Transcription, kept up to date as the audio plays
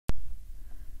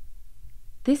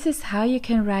This is how you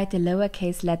can write the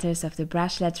lowercase letters of the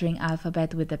brush lettering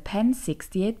alphabet with the Pen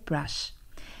 68 brush.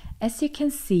 As you can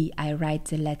see, I write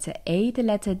the letter A, the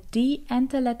letter D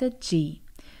and the letter G.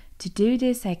 To do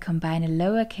this, I combine a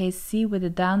lowercase c with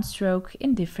a downstroke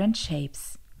in different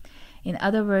shapes. In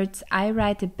other words, I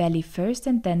write the belly first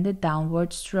and then the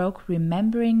downward stroke,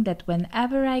 remembering that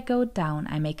whenever I go down,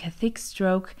 I make a thick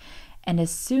stroke, and as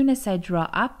soon as I draw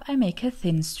up, I make a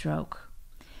thin stroke.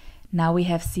 Now we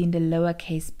have seen the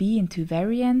lowercase b in two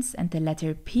variants, and the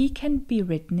letter P can be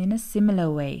written in a similar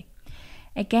way.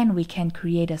 Again, we can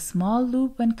create a small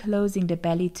loop when closing the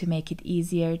belly to make it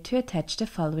easier to attach the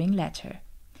following letter.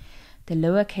 The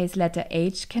lowercase letter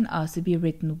h can also be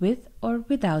written with or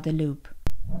without a loop.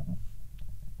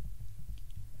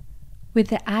 With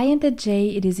the I and the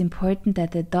J, it is important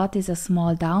that the dot is a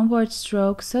small downward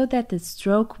stroke so that the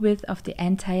stroke width of the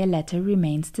entire letter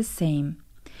remains the same.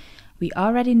 We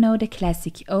already know the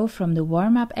classic O from the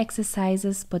warm-up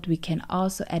exercises, but we can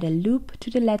also add a loop to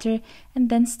the letter and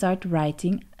then start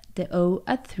writing the O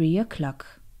at 3 o'clock.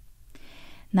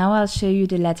 Now I'll show you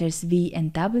the letters V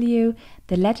and W.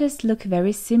 The letters look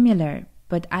very similar,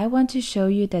 but I want to show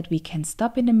you that we can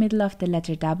stop in the middle of the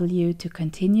letter W to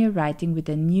continue writing with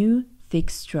a new thick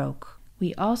stroke.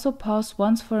 We also pause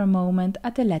once for a moment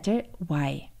at the letter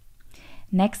Y.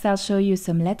 Next, I'll show you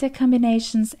some letter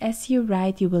combinations. As you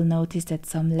write, you will notice that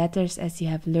some letters, as you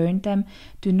have learned them,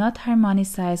 do not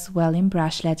harmonize well in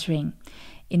brush lettering.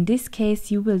 In this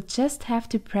case, you will just have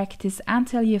to practice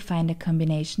until you find a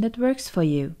combination that works for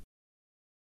you.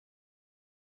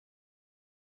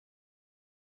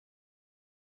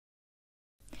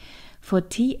 For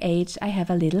TH, I have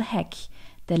a little hack.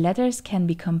 The letters can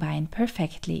be combined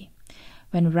perfectly.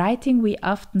 When writing, we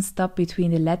often stop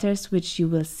between the letters, which you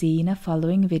will see in a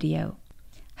following video.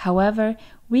 However,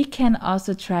 we can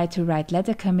also try to write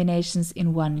letter combinations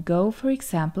in one go, for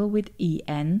example with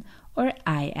EN or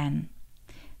IN.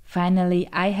 Finally,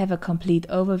 I have a complete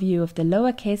overview of the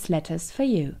lowercase letters for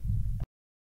you.